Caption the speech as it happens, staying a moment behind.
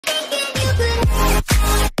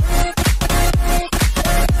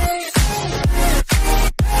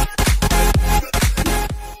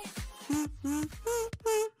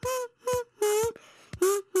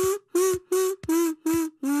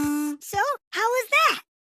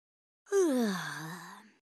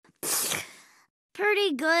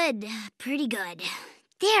pretty good. Pretty good.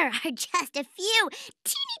 There are just a few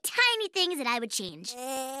teeny tiny things that I would change.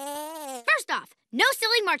 First off, no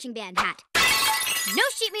silly marching band hat. No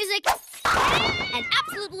sheet music. And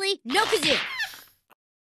absolutely no kazoo.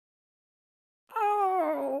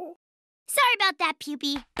 Oh. Sorry about that,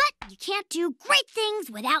 Puppy, but you can't do great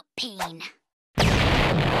things without pain.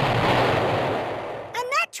 I'm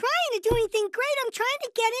not trying to do anything great. I'm trying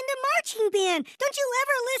to get into marching band. Don't you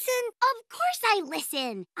ever listen? Of course I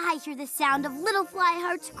listen. I hear the sound of little fly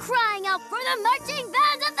hearts crying out for the marching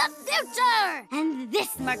bands of the future. And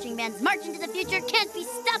this marching band's march into the future can't be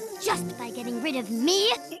stopped just by getting rid of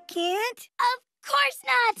me. It can't? Of course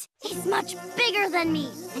not. He's much bigger than me.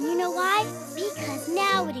 And you know why? Because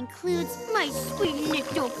now it includes my sweet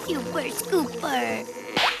little Cooper Scooper.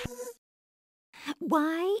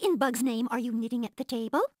 Why in Bug's name are you knitting at the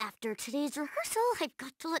table? After today's rehearsal, I've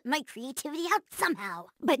got to let my creativity out somehow.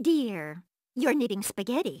 But dear, you're knitting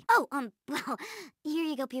spaghetti. Oh, well, here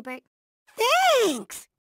you go, Pubert. Thanks!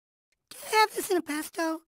 Do you have this in a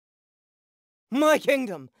pesto? My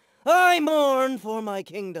kingdom! I mourn for my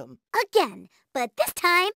kingdom. Again, but this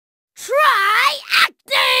time, try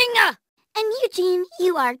acting! And Eugene,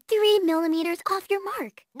 you are 3 millimeters off your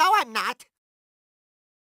mark. No, I'm not.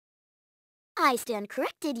 I stand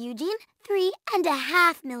corrected, Eugene.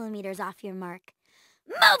 3.5 millimeters off your mark.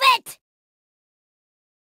 Move it!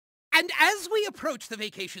 And as we approach the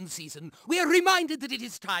vacation season, we are reminded that it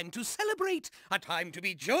is time to celebrate, a time to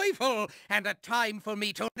be joyful, and a time for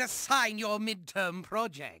me to assign your midterm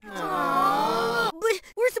project. Aww. But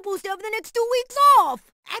we're supposed to have the next 2 weeks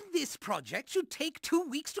off. And this project should take 2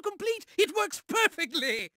 weeks to complete. It works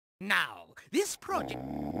perfectly. Now, this project...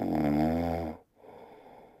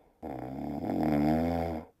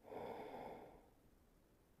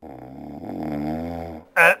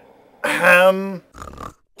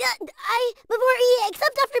 Before E,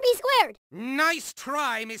 except after B squared. Nice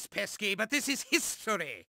try, Miss Pesky, but this is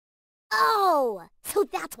history. Oh, so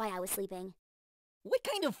that's why I was sleeping. What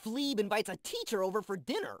kind of flea invites a teacher over for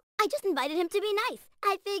dinner? I just invited him to be nice.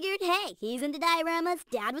 I figured, hey, he's into dioramas,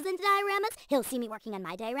 Dad was into dioramas, he'll see me working on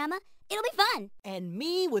my diorama. It'll be fun. And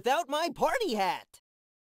me without my party hat.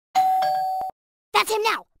 That's him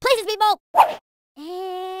now. Places, people.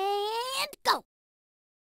 And go.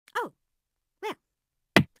 Oh, well,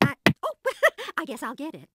 I guess I'll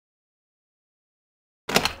get it.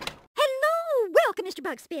 Hello, welcome, Mr.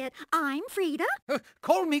 Bugspit. I'm Frida.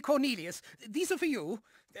 Call me Cornelius. These are for you.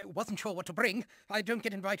 Wasn't sure what to bring. I don't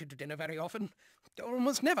get invited to dinner very often.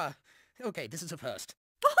 Almost never. Okay, this is a first.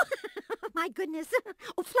 Oh, my goodness.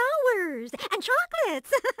 Oh, flowers and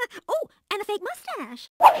chocolates. Oh, and a fake mustache.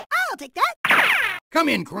 I'll take that. Come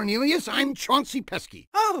in, Cornelius. I'm Chauncey Pesky.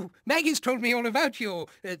 Oh, Maggie's told me all about you.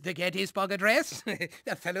 The Gettysburg Address.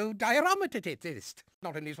 A fellow dioramatist.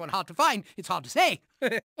 Not only is one hard to find, it's hard to say.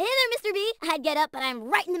 Hey there, Mr. B. I'd get up, but I'm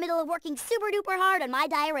right in the middle of working super duper hard on my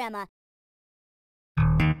diorama.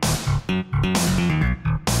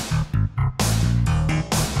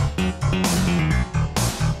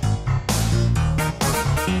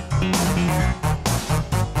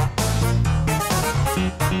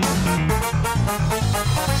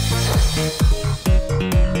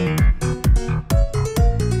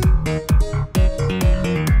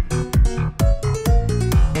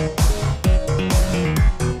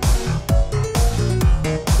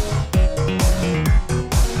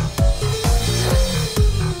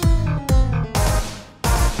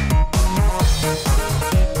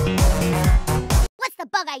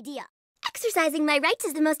 Idea. Exercising my rights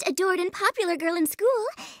as the most adored and popular girl in school.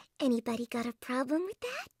 Anybody got a problem with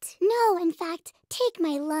that? No, in fact, take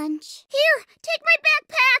my lunch. Here, take my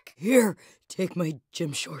backpack. Here, take my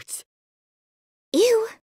gym shorts. Ew.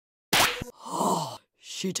 Oh,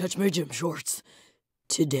 she touched my gym shorts.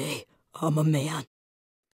 Today, I'm a man.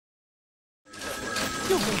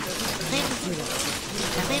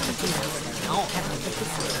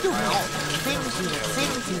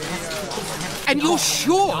 And you're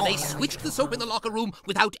sure they switched the soap in the locker room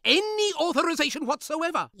without any authorization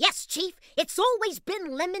whatsoever? Yes, Chief. It's always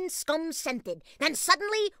been lemon scum scented. Then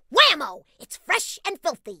suddenly, whammo! It's fresh and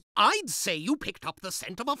filthy. I'd say you picked up the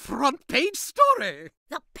scent of a front-page story.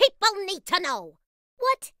 The people need to know.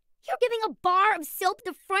 What? You're giving a bar of soap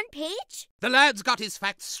the front page? The lad's got his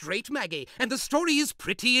facts straight, Maggie, and the story is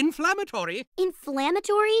pretty inflammatory.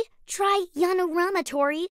 Inflammatory? Try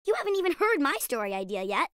yanoramatoriy. You haven't even heard my story idea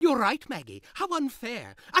yet. You're right, Maggie. How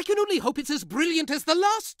unfair. I can only hope it's as brilliant as the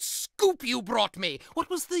last scoop you brought me. What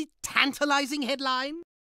was the tantalizing headline?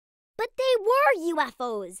 But they were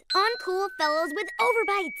UFOs. Uncool fellows with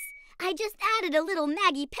overbites. I just added a little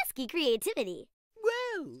Maggie pesky creativity.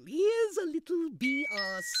 Well, So, here's a little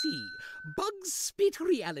BRC, Bug Spit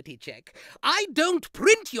Reality Check. I don't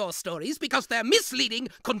print your stories because they're misleading,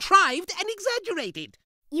 contrived, and exaggerated.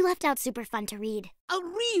 You left out super fun to read. A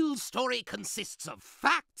real story consists of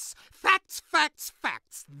facts. Facts, facts,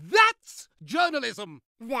 facts. That's journalism.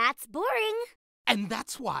 That's boring. And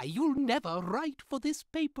that's why you'll never write for this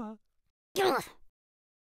paper. Ugh.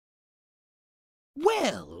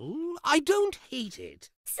 Well, I don't hate it.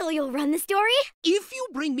 So you'll run the story? If you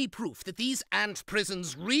bring me proof that these ant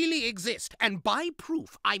prisons really exist, and by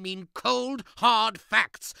proof I mean cold, hard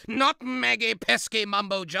facts, not Maggie pesky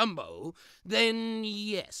mumbo-jumbo, then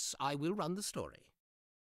yes, I will run the story.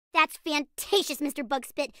 That's fantastious, Mr.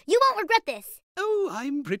 Bugspit. You won't regret this. Oh,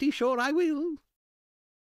 I'm pretty sure I will.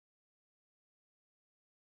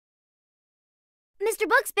 Mr.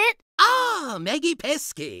 Bugspit! Ah, Maggie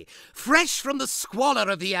Pesky, fresh from the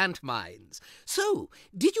squalor of the ant mines. So,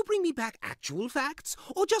 did you bring me back actual facts,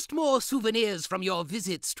 or just more souvenirs from your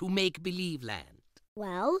visits to Make-Believe Land?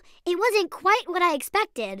 Well, it wasn't quite what I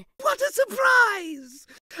expected. What a surprise!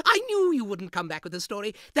 I knew you wouldn't come back with a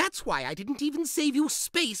story. That's why I didn't even save you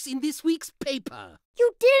space in this week's paper.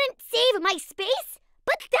 You didn't save my space?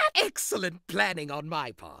 But that's... Excellent planning on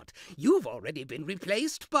my part. You've already been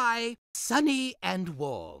replaced by sunny and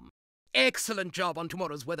warm. Excellent job on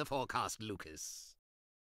tomorrow's weather forecast, Lucas.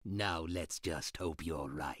 Now let's just hope you're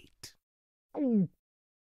right.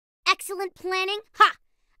 Excellent planning? Ha!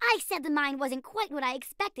 I said the mine wasn't quite what I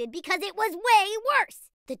expected because it was way worse.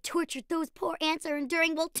 The torture those poor ants are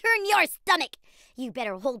enduring will turn your stomach. You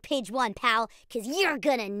better hold page 1, pal, 'cause you're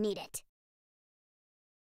gonna need it.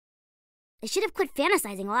 I should have quit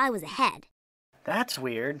fantasizing while I was ahead. That's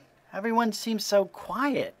weird. Everyone seems so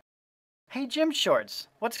quiet. Hey, Jim Shorts,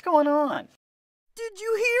 what's going on? Did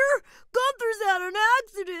you hear? Gunther's had an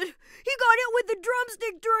accident. He got hit with the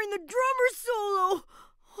drumstick during the drummer solo.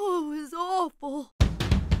 Oh, it was awful.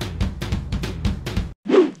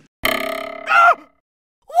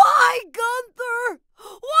 Why, Gunther?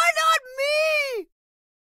 Why not me?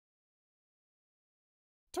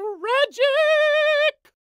 Tragic!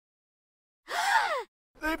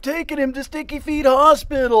 They've taken him to Sticky Feet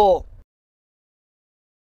Hospital.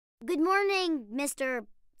 Good morning, Mr.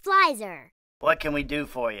 Flizer. What can we do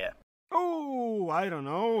for you? Oh, I don't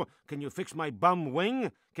know. Can you fix my bum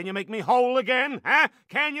wing? Can you make me whole again? Huh?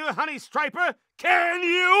 Can you, Honey Striper? Can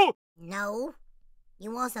you? No.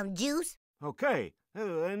 You want some juice? Okay,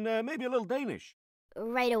 and maybe a little Danish.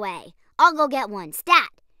 Right away. I'll go get one. Stat!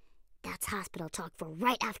 That's hospital talk for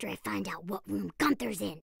right after I find out what room Gunther's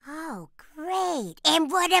in. Oh, great.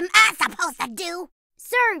 And what am I supposed to do?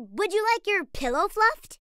 Sir, would you like your pillow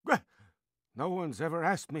fluffed? No one's ever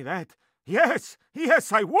asked me that. Yes,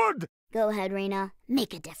 I would. Go ahead, Rena.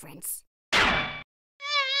 Make a difference.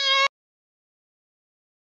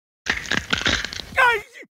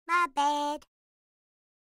 My bad.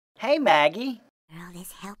 Hey, Maggie. Girl,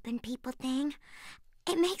 this helping people thing,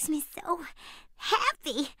 it makes me so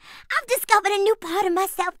happy. I've discovered a new part of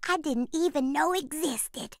myself I didn't even know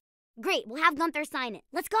existed. Great, we'll have Gunther sign it.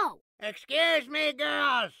 Let's go. Excuse me,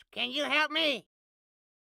 girls. Can you help me?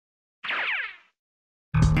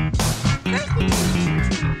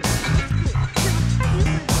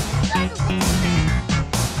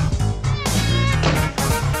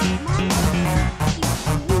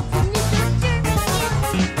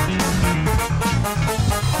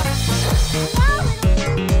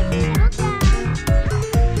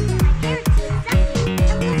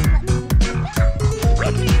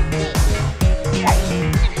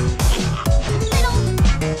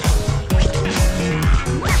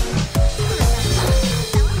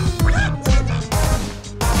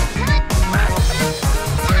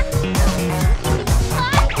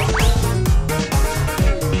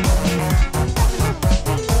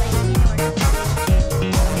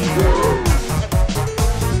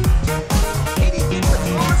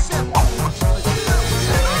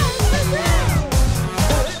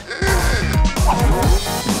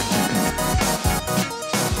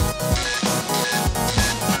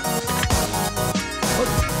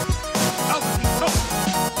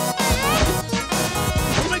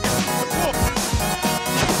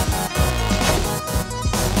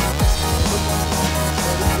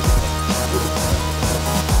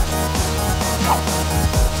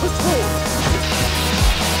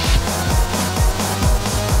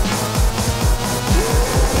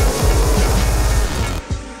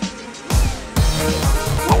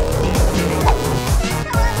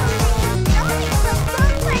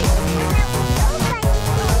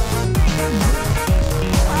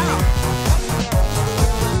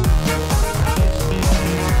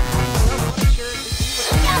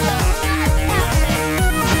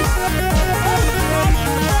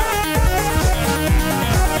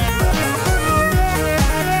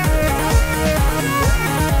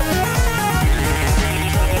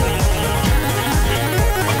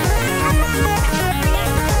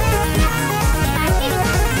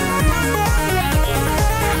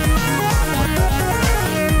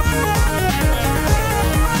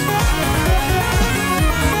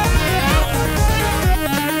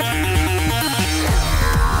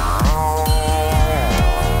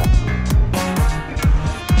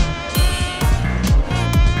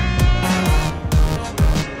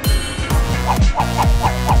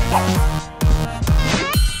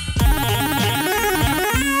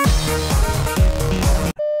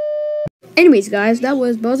 Anyways, guys, that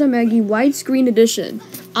was Buzz and Maggie widescreen edition.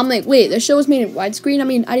 I'm like, wait, the show was made in widescreen? I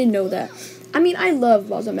mean, I didn't know that. I mean, I love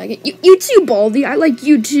Buzz and Maggie. You too, Baldy. I like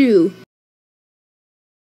you too.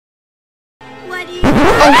 What do you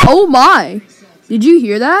Oh my! Did you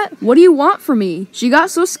hear that? What do you want from me? She got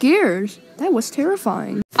so scared. That was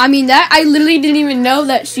terrifying. I mean, I literally didn't even know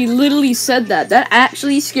that she literally said that. That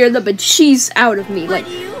actually scared the bejesus out of me. Like,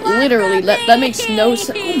 literally, that makes no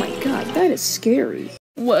sense. Oh my god, that is scary.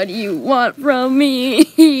 What do you want from me?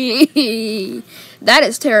 That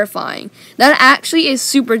is terrifying. That actually is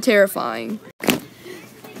super terrifying.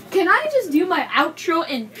 Can I just do my outro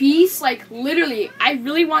in peace? Like, literally, I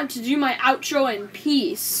really want to do my outro in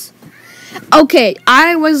peace. Okay,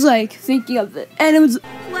 I was, like, thinking of it, and it was...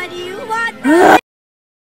 What do you want?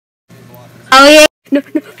 Oh, yeah. No.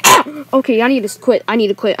 Okay, I need to quit. I need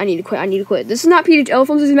to quit. This is not PH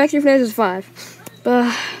Elephants, this is Maxie Fernandez 5.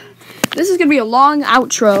 But this is gonna be a long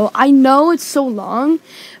outro. I know it's so long,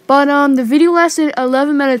 but the video lasted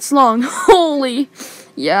 11 minutes long. Holy.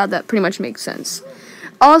 Yeah, that pretty much makes sense.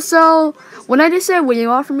 Also, when I just said what you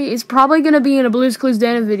want from me, it's probably gonna be in a Blue's Clues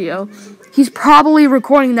Dana video. He's probably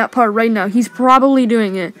recording that part right now. He's probably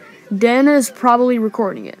doing it. Dana is probably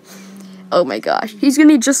recording it. Oh my gosh. He's gonna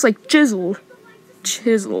be just like chiseled.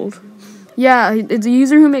 Yeah, it's a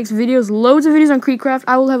user who makes videos, loads of videos on Creekcraft.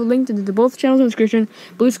 I will have a link to both channels in the description.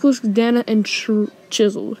 Blue's Clues, Dana, and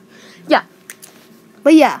Chiseled. Yeah.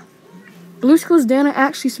 But yeah. Blue's Clues, Dana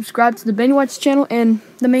actually subscribed to the Benny White's channel and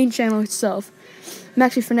the main channel itself.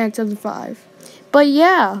 Maxie Fernandez 2005. But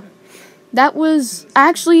yeah. That was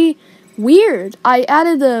actually weird. I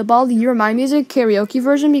added the Baldy You're My Music karaoke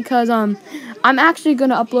version because I'm actually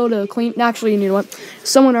gonna upload a clean. Actually, you know what?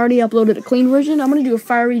 Someone already uploaded a clean version. I'm gonna do a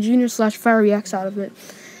Fiery Junior / Fiery X out of it.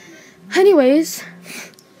 Anyways,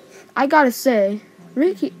 I gotta say,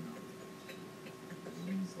 Ricky.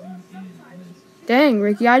 Dang,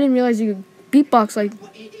 Ricky, I didn't realize you could beatbox like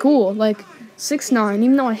cool, like 6ix9ine,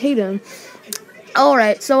 even though I hate him. All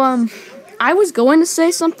right, so I was going to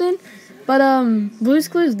say something. But, Blue's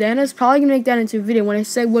Clues Dana is probably gonna make that into a video when I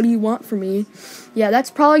say, what do you want from me? Yeah,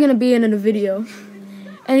 that's probably gonna be in a video.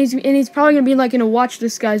 And he's probably gonna be, like, in a Watch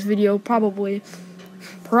This Guy's video, probably.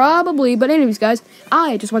 But anyways, guys,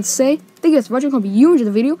 I just want to say, thank you guys for watching. Hope you enjoyed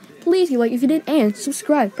the video. Please, like if you did, and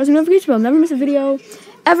subscribe. Press the notification bell. Never miss a video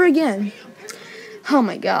ever again. Oh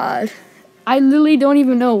my god. I literally don't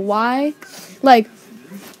even know why. Like,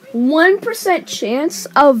 1% chance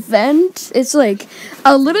of vent, it's like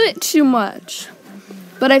a little bit too much.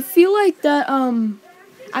 But I feel like that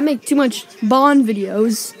I make too much Balls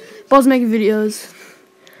making videos.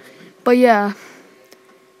 But yeah,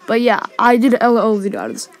 I did an LOL video out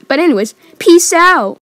of this. But anyways, peace out.